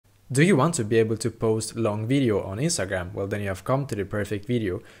Do you want to be able to post long video on Instagram? Well, then you have come to the perfect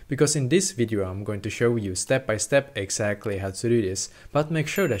video, because in this video I'm going to show you step by step exactly how to do this, but make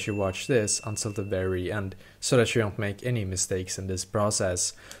sure that you watch this until the very end so that you don't make any mistakes in this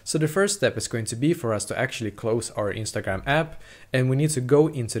process. So the first step is going to be for us to actually close our Instagram app, and we need to go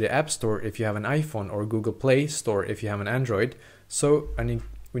into the App Store if you have an iPhone or Google Play Store if you have an Android. So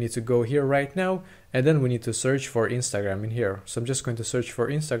we need to go here right now, and then we need to search for Instagram in here. So I'm just going to search for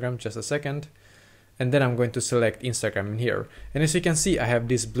Instagram, just a second, and then I'm going to select Instagram in here. And as you can see, I have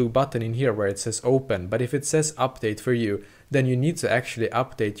this blue button in here where it says open, but if it says update for you, then you need to actually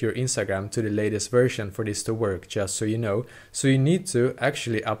update your Instagram to the latest version for this to work, just so you know. So you need to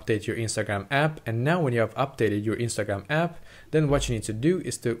actually update your Instagram app, and now when you have updated your Instagram app, then what you need to do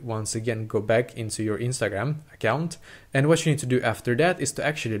is to once again go back into your Instagram account, and what you need to do after that is to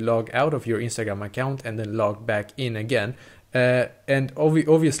actually log out of your Instagram account and then log back in again. And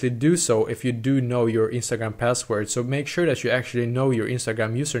obviously do so if you do know your Instagram password. So make sure that you actually know your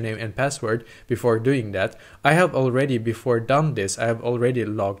Instagram username and password before doing that. I have already before done this. I have already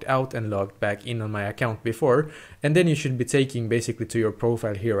logged out and logged back in on my account before, and then you should be taking basically to your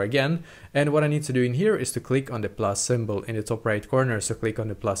profile here again. And what I need to do in here is to click on the plus symbol in the top right corner. So click on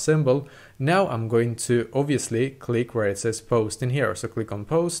the plus symbol. Now I'm going to obviously click where it says post in here. So click on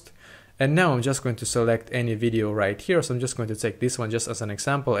post. And now I'm just going to select any video right here. So I'm just going to take this one just as an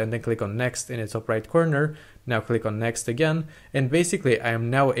example, and then click on next in the top right corner. Now click on next again. And basically I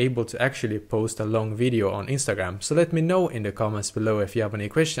am now able to actually post a long video on Instagram. So let me know in the comments below if you have any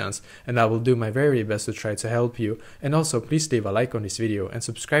questions, and I will do my very best to try to help you. And also please leave a like on this video and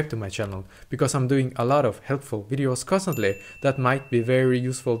subscribe to my channel, because I'm doing a lot of helpful videos constantly that might be very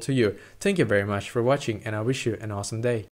useful to you. Thank you very much for watching, and I wish you an awesome day.